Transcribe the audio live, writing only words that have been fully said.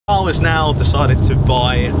Carl has now decided to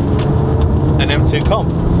buy an M2 Comp.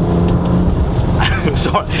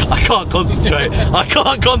 Sorry, I can't concentrate. I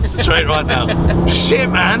can't concentrate right now. Shit,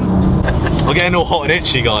 man. I'm getting all hot and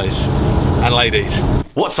itchy, guys and ladies.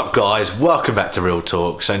 What's up, guys? Welcome back to Real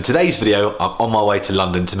Talk. So in today's video, I'm on my way to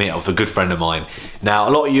London to meet up with a good friend of mine. Now,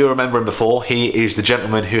 a lot of you remember him before. He is the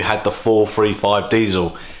gentleman who had the 435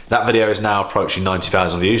 diesel. That video is now approaching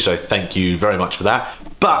 90,000 views, so thank you very much for that.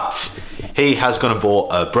 But he has gone and bought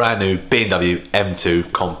a brand new BMW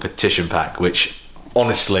M2 competition pack, which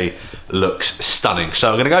honestly looks stunning. So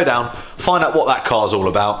I'm going to go down, find out what that car's all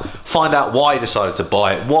about, find out why he decided to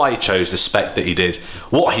buy it, why he chose the spec that he did,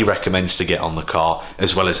 what he recommends to get on the car,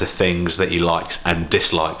 as well as the things that he likes and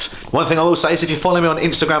dislikes. One thing I will say is if you follow me on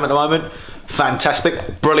Instagram at the moment,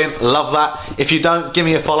 fantastic, brilliant, love that. If you don't, give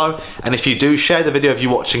me a follow, and if you do, share the video of you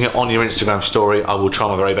watching it on your Instagram story. I will try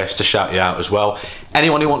my very best to shout you out as well.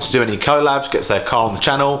 Anyone who wants to do any collabs, gets their car on the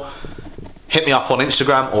channel, hit me up on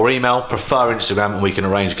Instagram or email, prefer Instagram, and we can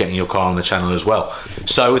arrange getting your car on the channel as well.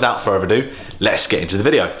 So without further ado, let's get into the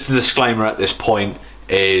video. The disclaimer at this point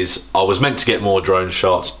is I was meant to get more drone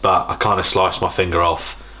shots, but I kind of sliced my finger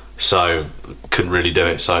off, so couldn't really do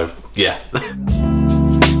it, so yeah.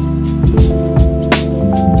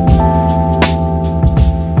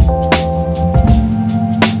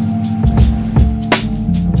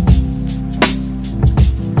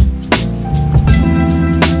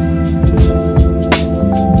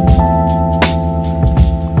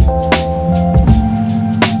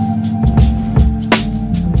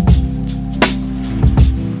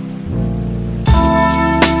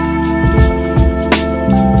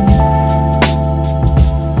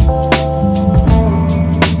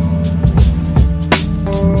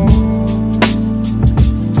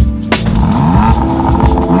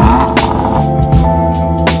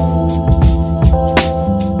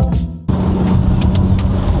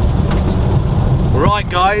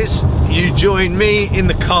 Guys, you join me in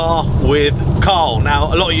the car with Carl.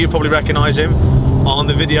 Now, a lot of you probably recognise him on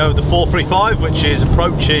the video of the 435, which is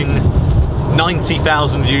approaching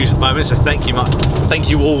 90,000 views at the moment, so thank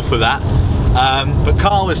you all for that. But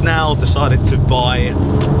Carl has now decided to buy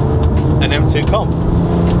an M2 Comp.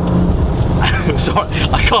 Sorry,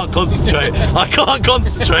 I can't concentrate. I can't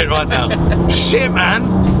concentrate right now. Shit, man.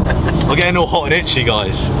 I'm getting all hot and itchy,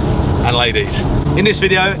 guys and ladies. In this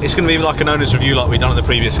video, it's going to be like an owner's review like we've done on the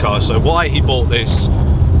previous cars. So why he bought this,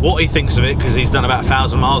 what he thinks of it, because he's done about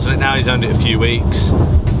 1,000 miles on it now, he's owned it a few weeks.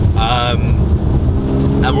 And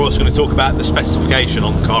we're also going to talk about the specification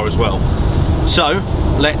on the car as well. So,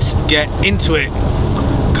 let's get into it.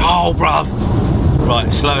 Carl, bruv.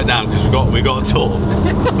 Right, slow it down, because we've got to talk.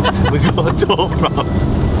 We've got to talk, bruv.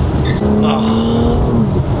 Oh.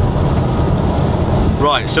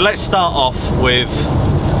 Right, so let's start off with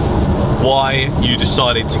why you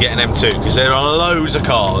decided to get an M2, because there are loads of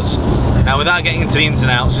cars. Now, without getting into the ins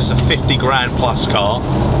and outs, it's a 50 grand plus car.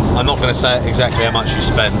 I'm not going to say exactly how much you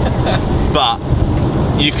spent, but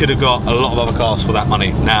you could have got a lot of other cars for that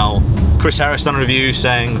money. Now, Chris Harris done a review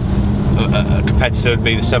saying a competitor would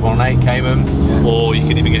be the 718 Cayman, yeah, or you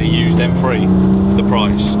could even get a used M3 for the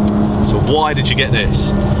price. So why did you get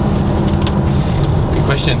this? Good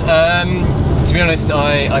question. To be honest,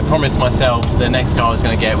 I promised myself the next car I was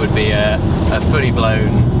going to get would be a fully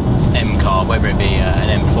blown M car, whether it be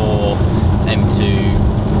an M4, M2,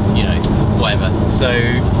 you know, whatever. So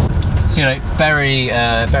you know, Barry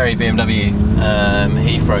BMW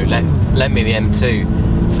Heathrow lent me the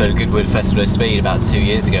M2 for the Goodwood Festival of Speed about 2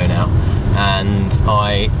 years ago now, and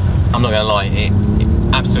I'm not going to lie, it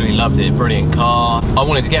absolutely loved it. Brilliant car. I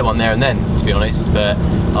wanted to get one there and then, to be honest, but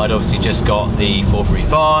I'd obviously just got the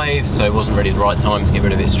 435, so it wasn't really the right time to get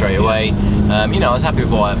rid of it straight away. You know, I was happy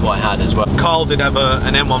with what I had as well. Carl did have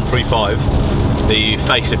an M135, the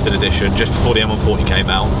facelifted edition, just before the M140 came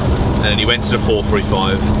out, and then he went to the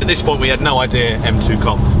 435. At this point, we had no idea M2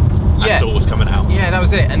 Comp at all was coming out. Yeah, that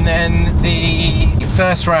was it. And then the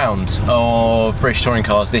first round of British touring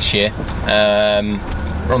cars this year,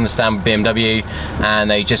 on the stand with BMW, and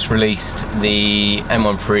they just released the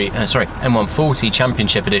M140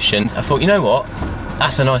 Championship Edition. I thought, you know what,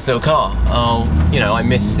 that's a nice little car. You know, I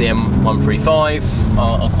miss the M135.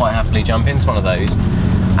 I'll quite happily jump into one of those.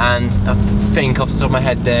 And I think off the top of my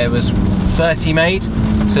head there was 30 made,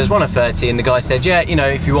 so there's one of 30, and the guy said, yeah, you know,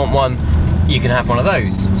 if you want one, you can have one of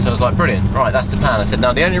those. So I was like, brilliant, right, that's the plan. I said,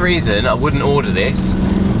 now the only reason I wouldn't order this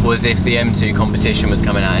was if the M2 competition was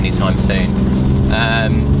coming out anytime soon.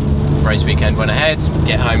 Race weekend went ahead,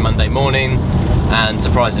 get home Monday morning, and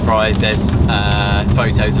surprise, surprise, there's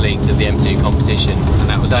photos leaked of the M2 competition. And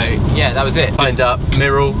that was so, yeah, that was it. I phoned up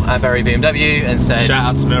Mirrell at Barry BMW and said...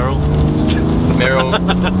 Shout out to Mirrell.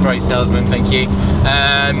 Mirror, great salesman, thank you.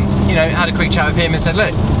 You know, had a quick chat with him and said,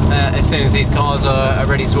 look, as soon as these cars are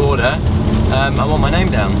ready to order, I want my name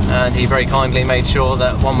down. And he very kindly made sure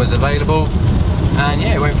that one was available. And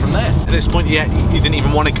yeah, it went from there. At this point, yeah, you didn't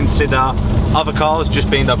even want to consider other cars, just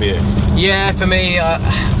BMW? Yeah, for me,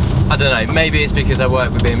 I don't know, maybe it's because I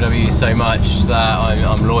work with BMW so much that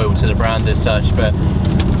I'm loyal to the brand as such, but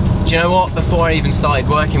do you know what? Before I even started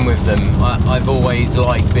working with them, I've always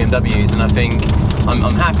liked BMWs, and I think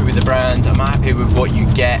I'm happy with the brand. I'm happy with what you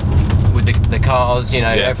get with the cars. You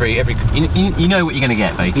know, yeah. you know what you're going to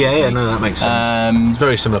get, basically. Yeah, no, that makes sense.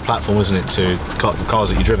 Very similar platform, isn't it, to cars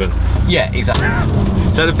that you've driven? Yeah, exactly.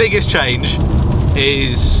 So the biggest change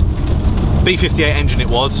is B58 engine. It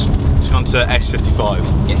was. It's gone to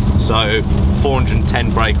S55. Yes. So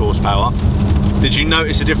 410 brake horsepower. Did you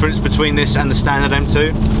notice a difference between this and the standard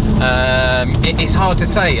M2? It's hard to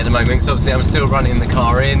say at the moment because obviously I'm still running the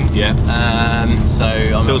car in. Yeah. So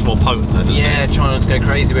it feels more potent then, doesn't it? Trying not to go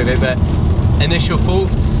crazy with it, but initial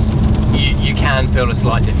thoughts, you can feel a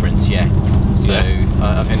slight difference, yeah. So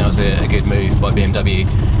yeah. I think that was a good move by BMW.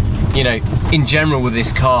 You know, in general with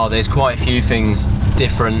this car, there's quite a few things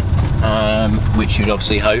different, which you'd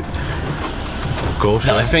obviously hope. Of course.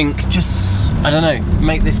 Yeah. I think just, I don't know,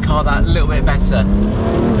 make this car that little bit better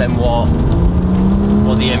than what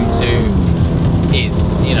the M2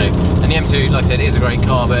 is, you know. And the M2, like I said, is a great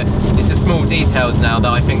car, but it's the small details now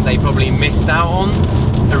that I think they probably missed out on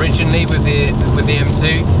originally with the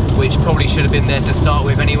M2, which probably should have been there to start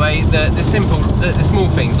with anyway. The small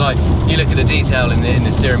things, like you look at the detail in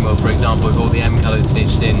the steering wheel, for example, with all the M colours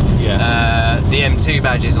stitched in. Yeah. The M2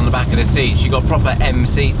 badges on the back of the seats. You got proper M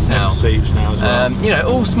seats now. M seats now as well. You know,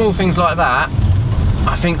 all small things like that.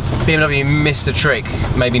 I think BMW missed the trick,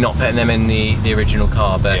 maybe not putting them in the original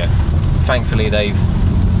car, but yeah. Thankfully they've,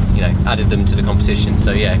 you know, added them to the competition.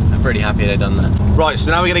 So yeah, I'm pretty happy they've done that. Right,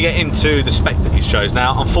 so now we're going to get into the spec that he's chose.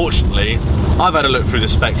 Now, unfortunately, I've had a look through the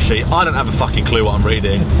spec sheet. I don't have a fucking clue what I'm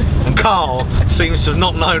reading, and Carl seems to have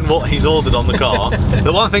not known what he's ordered on the car.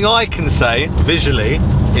 The one thing I can say visually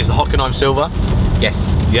is the Hockenheim Silver.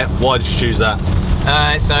 Yes. Yep. Why did you choose that?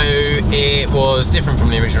 So it was different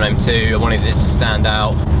from the original M2. I wanted it to stand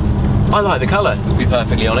out. I like the colour, to be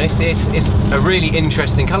perfectly honest. It's a really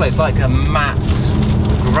interesting colour. It's like a matte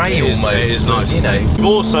grey almost. It is nice. You know. You've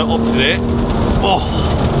also opted it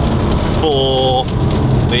for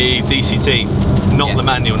the DCT, not the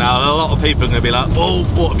manual. Now, a lot of people are going to be like, "Well,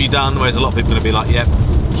 what have you done?" Whereas a lot of people are going to be like, "Yep,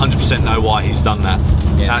 100% know why he's done that."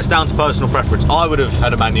 Yeah. Now, it's down to personal preference. I would have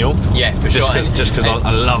had a manual. Yeah, for sure. Just because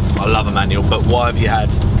I love a manual. But why have you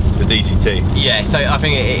had the DCT? Yeah, so I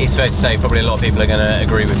think it's fair to say probably a lot of people are going to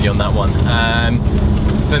agree with you on that one.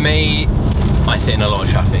 For me, I sit in a lot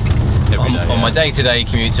of traffic. On my day-to-day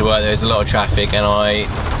commute to work, there's a lot of traffic, and I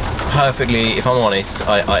perfectly, if I'm honest,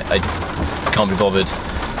 I can't be bothered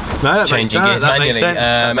changing gears manually.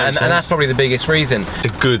 And that's probably the biggest reason. The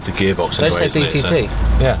gearbox. Did I say DCT?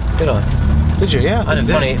 Yeah. Did I? Did you? Yeah. I had a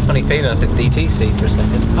funny feeling I said DTC for a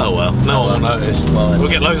second. Oh well, no one will notice. Well, we'll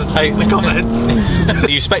get loads of hate in the comments.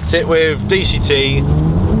 You spec'd it with DCT.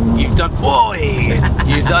 You've done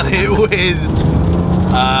it with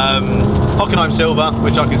Hockenheim Silver,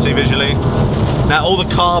 which I can see visually. Now all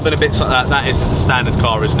the carbon and bits like that is a standard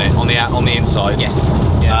car, isn't it? On the inside. Yes.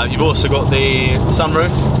 Yeah. You've also got the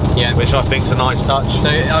sunroof. Yeah. Which I think is a nice touch. So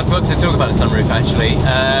I've got to talk about the sunroof actually.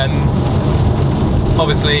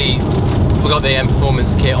 Obviously, we've got the M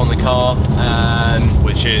Performance kit on the car,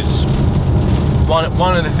 which is one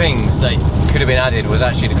of the things that could have been added was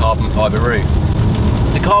actually the carbon fibre roof.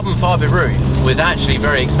 The carbon fibre roof was actually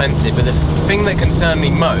very expensive, but the thing that concerned me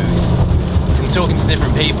most, from talking to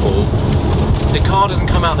different people, the car doesn't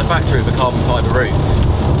come out of the factory with a carbon fibre roof.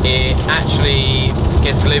 It actually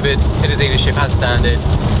gets delivered to the dealership as standard,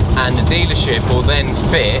 and the dealership will then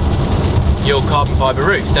fit your carbon fibre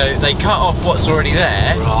roof. So they cut off what's already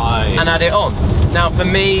there and add it on. Now for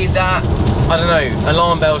me, that, I don't know,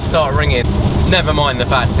 alarm bells start ringing. Never mind the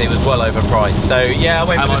fact that it was well overpriced. So yeah, I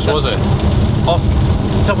went. How much was it? Off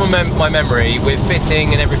the top of my memory, with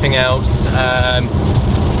fitting and everything else,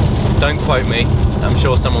 don't quote me, I'm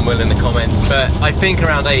sure someone will in the comments, but I think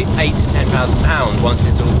around £8,000 to £10,000 once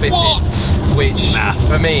it's all fitted. What? Which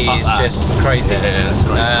for me is just crazy. Yeah, that's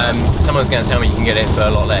crazy. Someone's going to tell me you can get it for a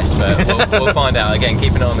lot less, but we'll find out. Again,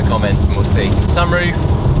 keep an eye on the comments and we'll see. Sunroof,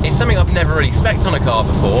 it's something I've never really spec'd on a car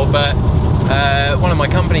before, but one of my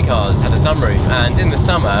company cars had a sunroof, and in the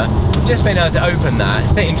summer, just being able to open that,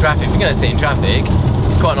 sit in traffic, if you're going to sit in traffic,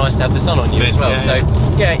 it's quite nice to have the sun on you as well. So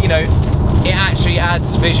yeah, you know, it actually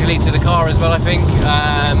adds visually to the car as well, I think.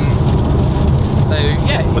 So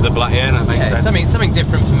yeah, with the black, yeah, that makes sense. Something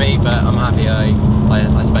different for me, but I'm happy I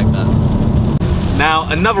spec that. Now,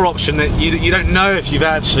 another option that you don't know if you've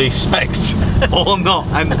actually spec'd or not,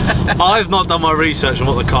 and I've not done my research on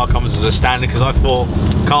what the car comes as a standard, because I thought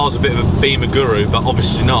car's a bit of a Beamer guru, but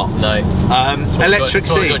obviously not. No. Electric seats.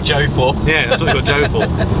 That's what we got Joe for. Yeah, that's what we got Joe for.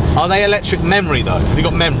 Are they electric memory though? Have you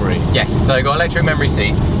got memory? Yes, so I got electric memory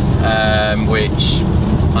seats, which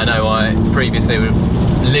I know I previously would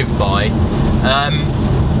live by.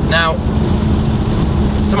 Now,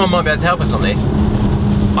 someone might be able to help us on this.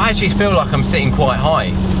 I actually feel like I'm sitting quite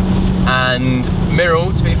high, and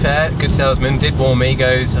Miral, to be fair, good salesman, did warn me,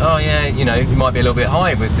 goes, oh yeah, you know, you might be a little bit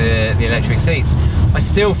high with the electric seats. I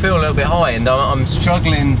still feel a little bit high, and I'm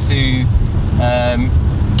struggling to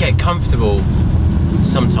get comfortable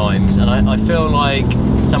sometimes, and I feel like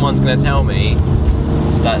someone's going to tell me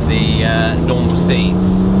that the normal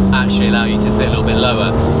seats actually allow you to sit a little bit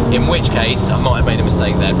lower, in which case I might have made a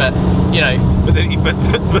mistake there, but you know. But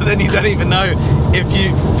then you don't even know if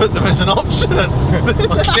you put them as an option.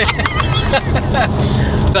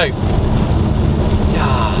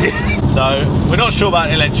 So we're not sure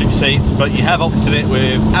about electric seats, but you have opted it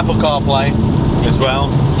with Apple CarPlay as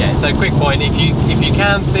well. Yeah, so quick point, if you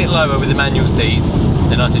can sit lower with the manual seats,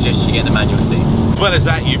 then I suggest you get the manual seats. As well as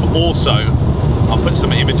that, you've also, I'll put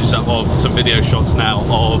some images up of some video shots now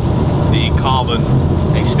of the carbon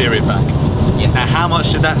exterior pack. Yes. Now, how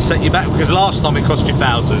much did that set you back? Because last time it cost you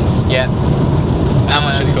thousands. Yeah. How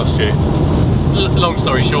much did it cost you? Long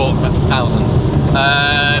story short, thousands.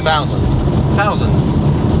 Thousands.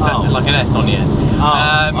 Oh. Like an S on the end. Okay,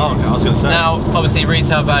 I was going to say. Now, obviously,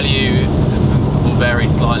 retail value will vary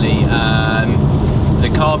slightly. The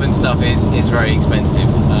carbon stuff is very expensive,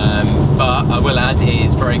 but I will add it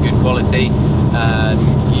is very good quality.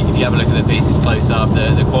 If you have a look at the pieces close up,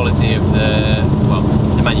 the quality of the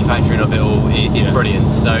manufacturing of it all is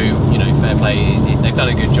brilliant. So, you know, fair play, they've done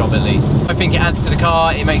a good job at least. I think it adds to the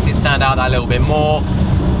car, it makes it stand out that little bit more.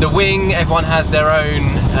 The wing, everyone has their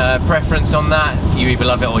own preference on that. You either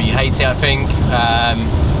love it or you hate it, I think.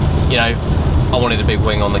 You know, I wanted a big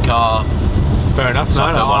wing on the car. Fair enough. So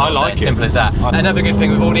I like it. Simple as that. Another good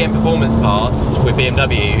thing with all the M Performance parts with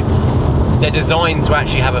BMW, they're designed to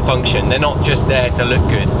actually have a function. They're not just there to look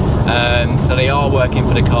good. So they are working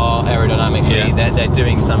for the car aerodynamically. Yeah. They're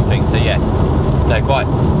doing something. So yeah, they're quite.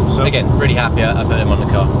 So again, really happy I put them on the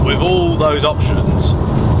car. With all those options,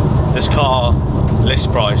 this car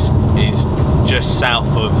list price is just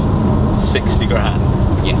south of 60 grand.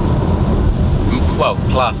 Yeah. Well,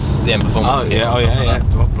 plus the M Performance kit. Oh yeah.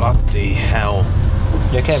 Oh, bloody hell.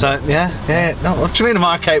 You okay? So yeah. No, what do you mean, am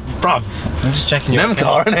I okay, bruv? I'm just checking. It's an M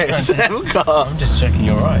car, isn't it? It's an M car. I'm just checking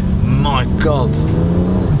you're right. My God.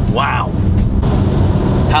 Wow.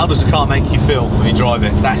 How does the car make you feel when you drive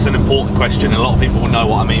it? That's an important question. A lot of people will know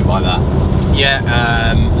what I mean by that. Yeah,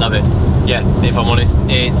 love it. Yeah, if I'm honest,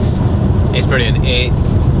 it's brilliant.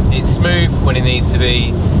 It's smooth when it needs to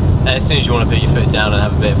be. As soon as you want to put your foot down and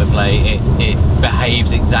have a bit of a play, it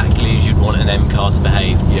behaves exactly as you'd want an M car to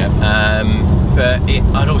behave. Yeah. But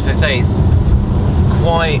I'd also say it's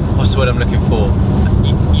quite, what's the word I'm looking for?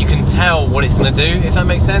 You can tell what it's going to do, if that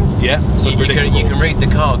makes sense. Yeah. So you can read the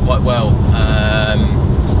car quite well,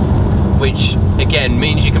 which again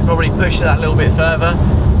means you can probably push it that little bit further.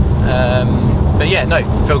 But yeah, no,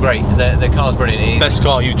 feel great. The car's brilliant. It is best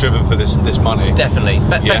car you've driven for this money. Definitely.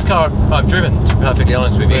 Best car I've driven, to be perfectly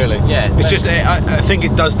honest with you. Really? Yeah. It's just, I think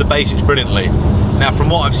it does the basics brilliantly. Now, from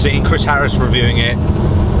what I've seen, Chris Harris reviewing it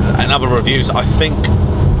and other reviews, I think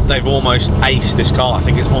they've almost aced this car. I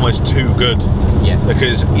think it's almost too good. Yeah.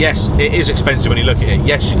 Because yes, it is expensive when you look at it.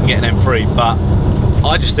 Yes, you can get an M3, but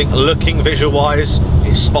I just think looking visual-wise,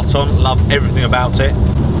 it's spot on. Love everything about it.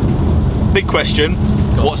 Big question.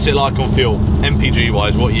 What's it like on fuel? MPG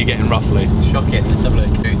wise, what are you getting roughly? Shocking. Let's have a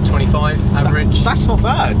look. 25 average. That's not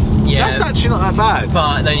bad. Yeah. That's actually not that bad.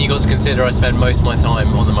 But then you got to consider I spend most of my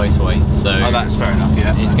time on the motorway, so oh, that's fair enough.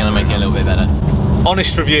 Yeah. It's going to make it a little bit better.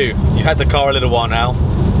 Honest review. You've had the car a little while now.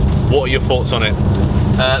 What are your thoughts on it?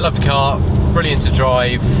 Love the car. Brilliant to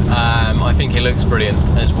drive. I think it looks brilliant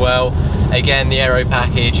as well. Again, the aero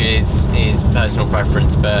package is personal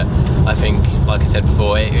preference, but I think, like I said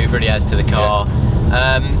before, it really adds to the car. Yeah.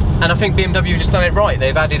 And I think BMW have just done it right.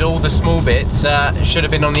 They've added all the small bits. Should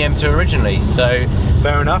have been on the M2 originally. So it's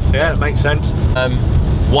fair enough. Yeah, it makes sense.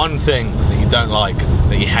 One thing that you don't like,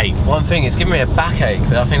 that you hate. One thing, it's giving me a backache,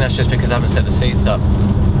 but I think that's just because I haven't set the seats up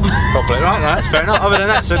properly. Right, no, that's fair enough. Other than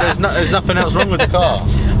that, so there's nothing else wrong with the car.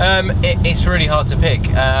 It's really hard to pick.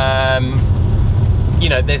 You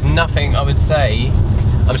know, there's nothing I would say.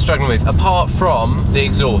 I I'm struggling with, apart from the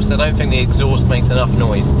exhaust. I don't think the exhaust makes enough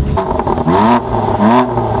noise.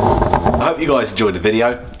 I hope you guys enjoyed the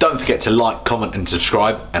video. Don't forget to like, comment and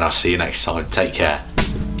subscribe, and I'll see you next time. Take care.